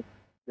example,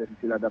 the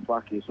Cecilia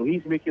case. So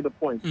he's making the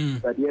point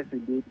that yes,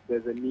 indeed,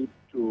 there's a need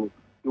to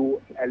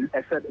do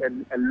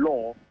a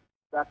law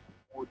that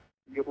would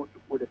be able to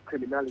put a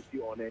criminality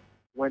on it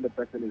when the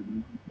person is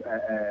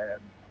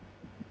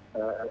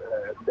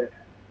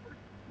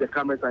the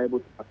cameras are able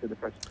to capture the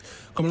person.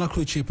 Kamala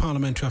Kruchi,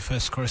 Parliamentary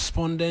Affairs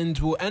correspondent.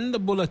 We'll end the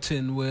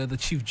bulletin with the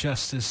Chief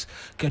Justice,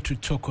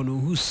 Gertrude Tokonu,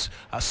 who's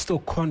still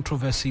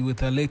controversy with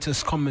her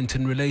latest comment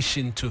in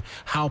relation to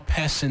how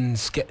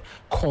persons get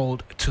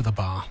called to the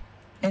bar.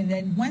 And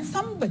then when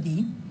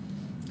somebody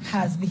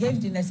has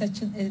behaved in a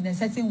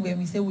certain way,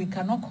 we say we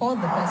cannot call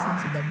the person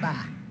to the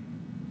bar.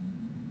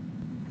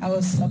 I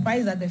was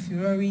surprised at the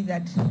furor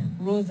that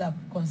rose up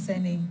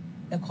concerning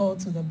the call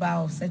to the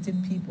bar of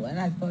certain people, and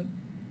I thought,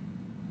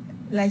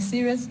 like,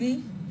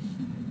 seriously,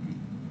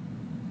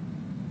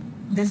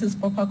 this is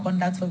proper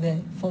conduct for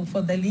the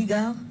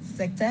legal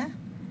sector?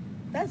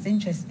 That's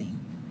interesting.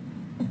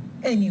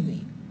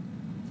 Anyway,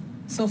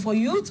 so for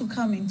you to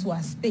come into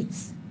our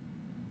space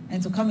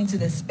and to come into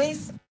the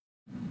space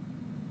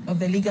of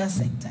the legal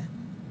sector,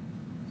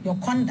 your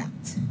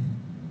conduct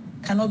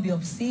cannot be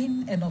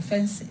obscene and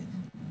offensive,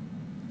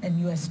 and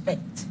you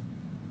expect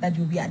that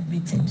you'll be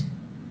admitted.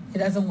 It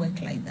doesn't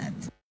work like that.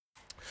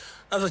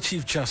 As a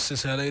Chief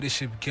Justice, Her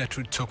Ladyship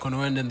Gertrude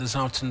Tokonu, ending this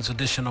afternoon's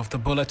edition of the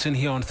Bulletin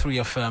here on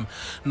 3FM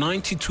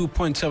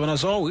 92.7.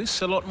 As always,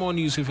 a lot more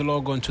news if you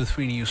log on to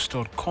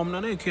 3news.com.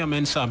 Nana Ikuya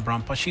Mensa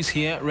Brampa, she's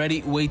here,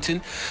 ready,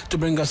 waiting to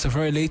bring us the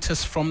very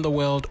latest from the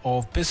world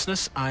of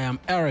business. I am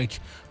Eric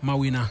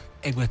Mawuena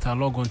Egbeta.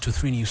 Log on to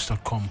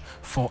 3news.com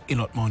for a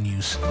lot more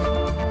news.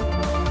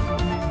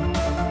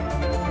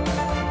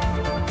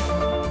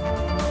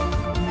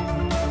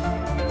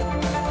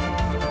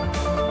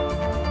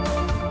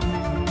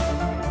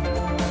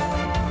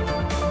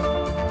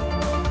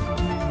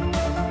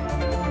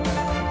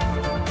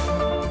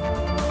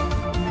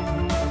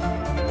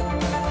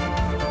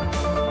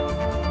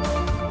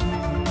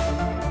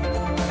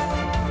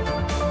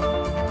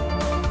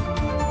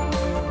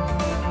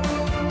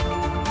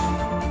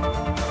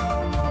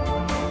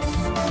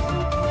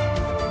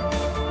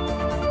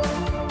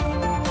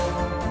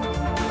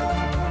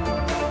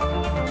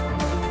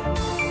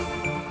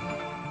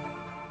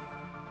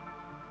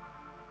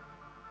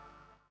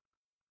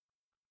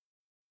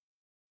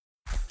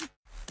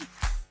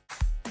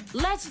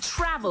 Let's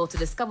travel to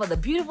discover the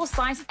beautiful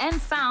sights and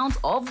sounds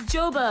of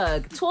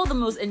Joburg, tour the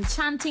most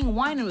enchanting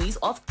wineries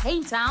of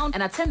Cape Town,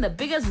 and attend the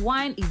biggest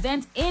wine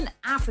event in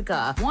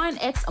Africa, Wine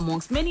X,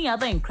 amongst many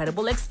other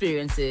incredible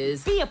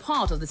experiences. Be a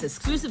part of this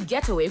exclusive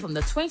getaway from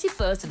the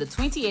 21st to the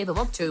 28th of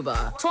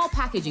October. Tour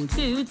package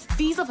includes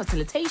visa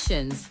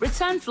facilitations,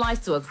 return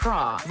flights to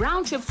Accra,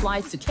 round-trip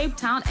flights to Cape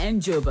Town and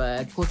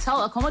Joburg,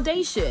 hotel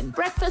accommodation,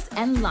 breakfast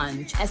and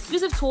lunch,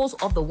 exclusive tours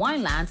of the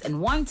winelands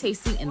and wine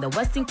tasting in the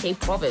Western Cape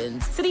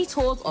Province, city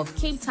tours of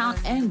Cape Town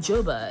and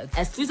Joburg,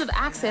 exclusive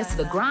access to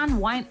the Grand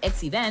Wine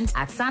X event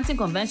at Santon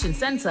Convention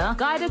Center,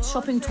 guided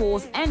shopping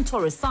tours and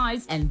tourist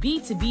sites, and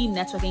B2B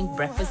networking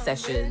breakfast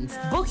sessions.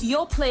 Book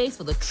your place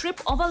for the trip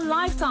of a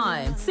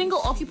lifetime. Single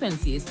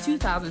occupancy is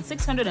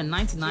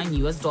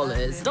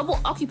 $2,699. Double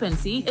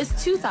occupancy is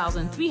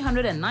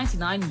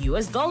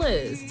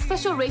 $2,399.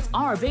 Special rates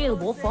are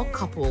available for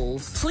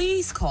couples.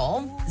 Please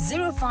call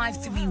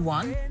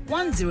 0531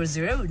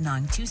 100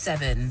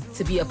 927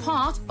 to be a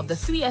part of the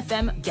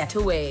 3FM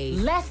Getaway.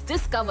 Let's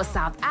discover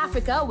South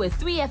Africa with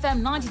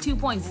 3FM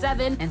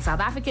 92.7 and South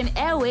African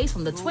Airways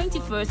from the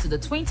 21st to the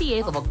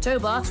 28th of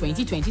October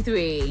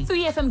 2023.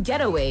 3FM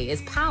Getaway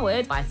is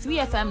powered by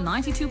 3FM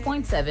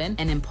 92.7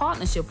 and in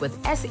partnership with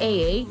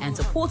SAA and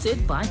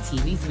supported by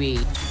TV3.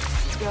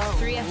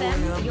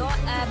 3FM, your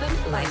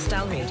urban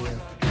lifestyle radio.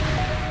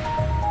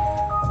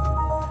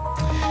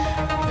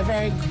 A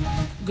very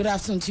good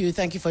afternoon to you.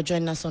 Thank you for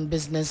joining us on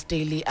Business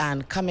Daily.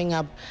 And coming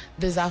up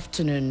this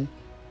afternoon,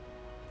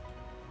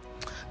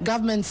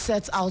 government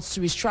sets out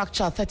to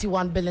restructure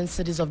 31 billion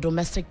cedis of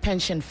domestic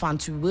pension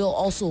funds. We will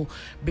also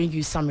bring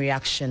you some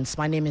reactions.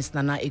 My name is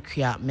Nana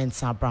Ikuya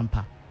Mensa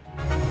Brampa.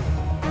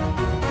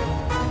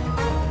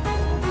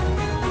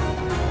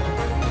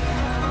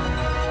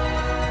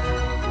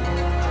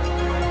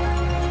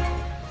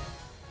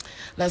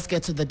 Let's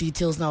get to the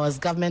details now, as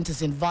government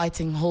is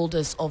inviting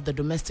holders of the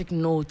domestic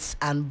notes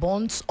and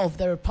bonds of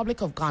the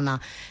Republic of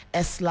Ghana,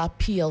 ESLA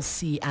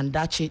PLC and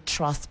Dachi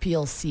Trust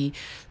PLC,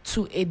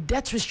 to a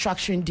debt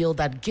restructuring deal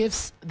that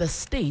gives the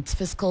state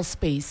fiscal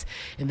space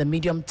in the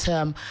medium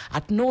term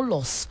at no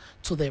loss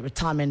to the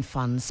retirement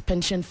funds.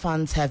 Pension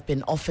funds have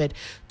been offered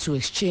to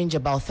exchange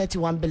about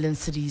 31 billion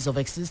cedis of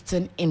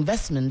existing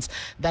investments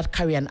that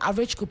carry an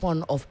average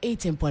coupon of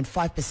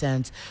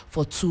 18.5%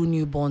 for two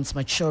new bonds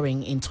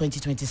maturing in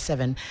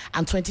 2027 2027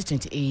 and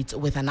 2028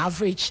 with an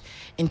average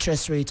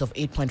interest rate of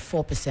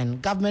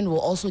 8.4%. Government will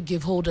also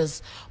give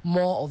holders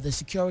more of the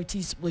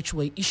securities which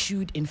were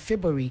issued in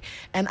February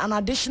and an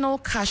additional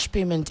cash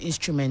payment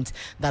instrument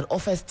that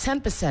offers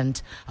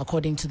 10%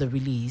 according to the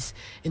release.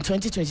 In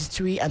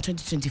 2023 and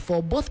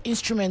 2024, both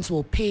instruments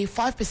will pay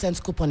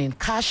 5% coupon in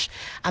cash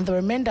and the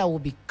remainder will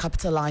be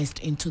capitalized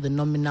into the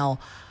nominal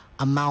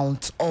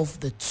amount of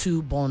the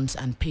two bonds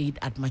and paid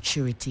at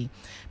maturity.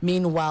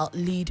 Meanwhile,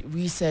 lead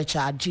researcher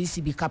at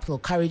GCB Capital,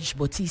 Courage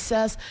Boti,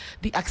 says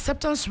the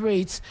acceptance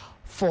rates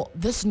for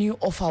this new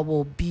offer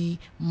will be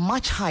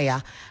much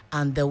higher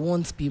and there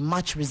won't be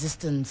much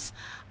resistance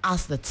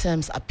as the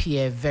terms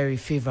appear very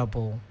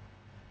favorable.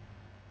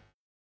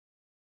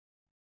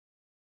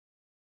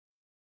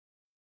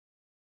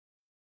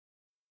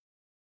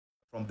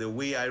 From the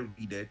way I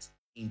read it,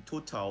 in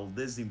total,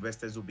 these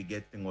investors will be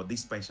getting, or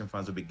these pension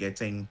funds will be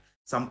getting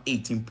some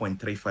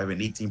 18.35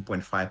 and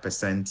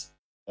 18.5%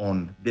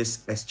 on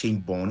this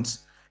exchange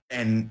bonds.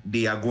 And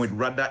they are going,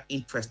 rather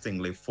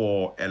interestingly,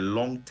 for a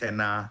long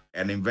tenor,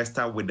 an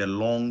investor with a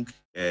long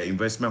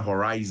investment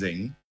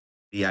horizon,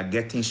 they are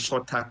getting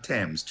shorter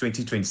terms,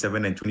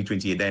 2027 and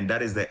 2028. And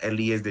that is the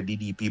earliest the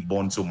DDP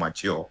bonds will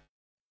mature.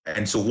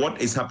 And so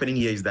what is happening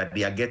here is that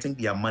they are getting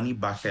their money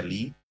back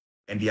early,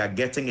 and they are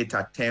getting it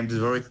at terms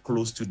very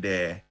close to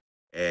the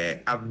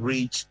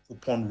average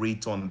coupon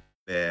rate on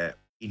the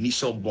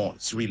initial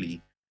bonds,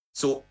 really.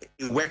 So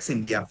it works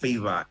in their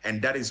favor,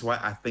 and that is why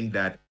I think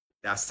that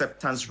the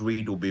acceptance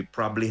rate will be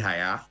probably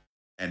higher,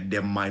 and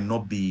there might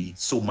not be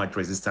so much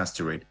resistance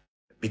to it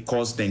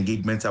because the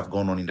engagements have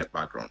gone on in the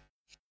background.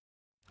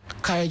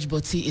 Courage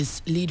Boti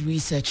is lead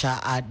researcher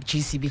at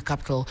GCB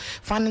Capital.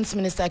 Finance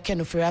Minister Ken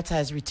Ofori-Atta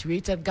has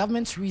reiterated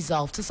government's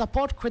resolve to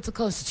support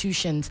critical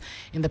institutions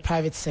in the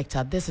private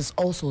sector. This is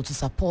also to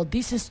support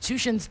these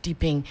institutions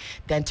deepening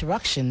their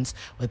interactions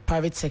with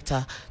private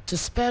sector to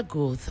spur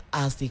growth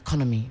as the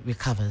economy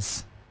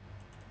recovers.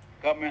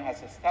 Government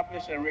has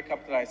established and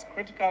recapitalized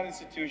critical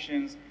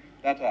institutions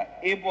that are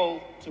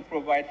able to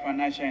provide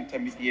financial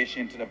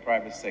intermediation to the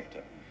private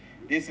sector.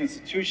 These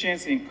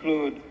institutions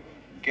include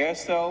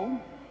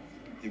GERSEL,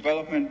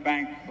 Development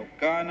Bank of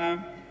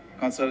Ghana,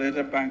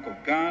 Consolidated Bank of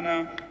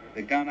Ghana,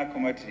 the Ghana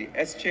Commodity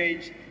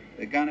Exchange,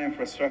 the Ghana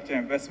Infrastructure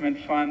Investment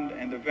Fund,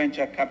 and the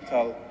Venture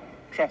Capital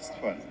Trust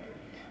Fund.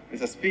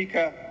 Mr.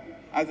 Speaker,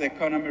 as the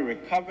economy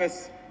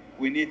recovers,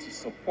 we need to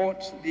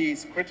support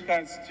these critical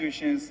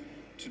institutions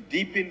to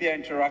deepen their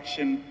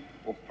interaction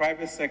with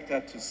private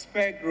sector to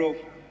spur growth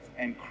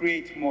and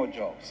create more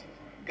jobs.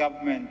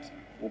 Government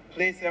will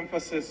place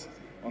emphasis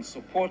on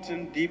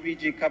supporting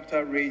DBG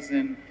capital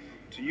raising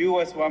to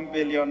 $1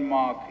 billion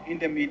mark in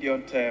the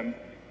medium term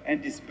and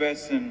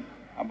disbursing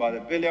about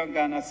 $1 billion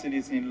Ghana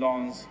cedis in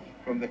loans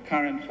from the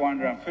current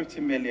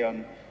 $450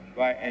 million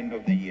by end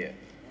of the year.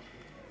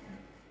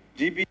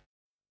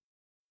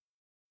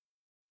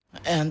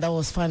 And that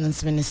was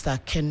Finance Minister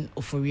Ken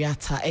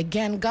Ofori-Atta.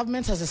 Again,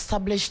 government has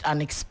established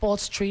an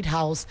exports trade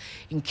house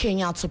in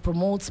Kenya to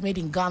promote made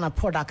in Ghana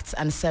products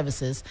and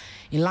services.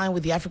 In line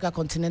with the Africa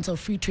Continental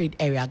Free Trade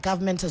Area,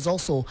 government has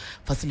also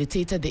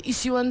facilitated the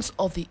issuance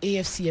of the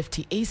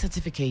AFCFTA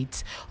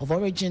certificate of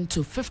origin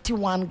to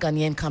 51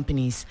 Ghanaian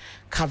companies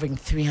covering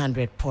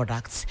 300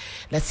 products.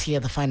 Let's hear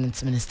the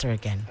Finance Minister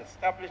again.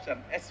 Established an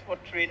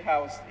export trade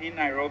house in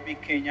Nairobi,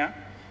 Kenya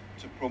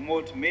to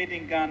promote made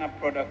in Ghana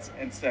products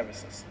and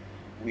services.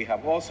 We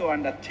have also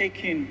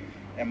undertaken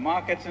a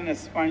marketing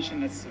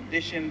expansion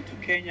expedition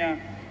to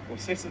Kenya with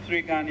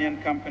 63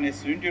 Ghanaian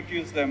companies to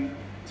introduce them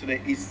to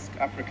the East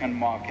African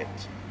market.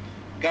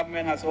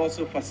 Government has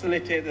also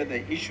facilitated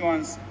the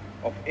issuance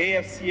of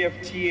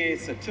AFCFTA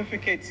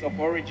certificates of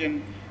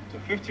origin to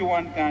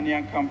 51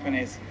 Ghanaian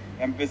companies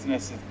and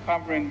businesses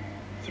covering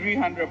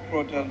 300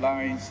 product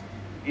lines,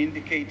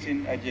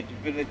 indicating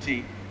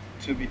eligibility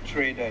to be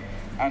traded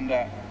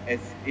under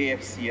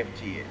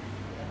AFCFTA.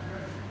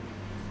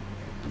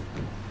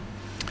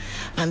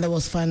 And that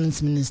was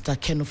Finance Minister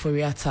Ken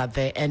Ofori-Atta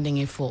there, ending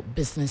it for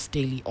Business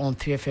Daily on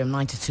 3FM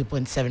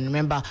 92.7.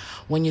 Remember,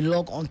 when you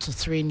log on to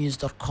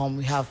 3news.com,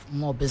 we have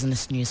more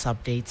business news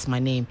updates. My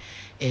name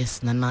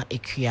is Nana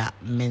Ekuya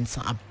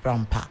Mensah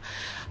Abrampa.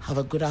 Have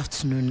a good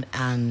afternoon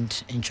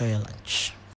and enjoy your lunch.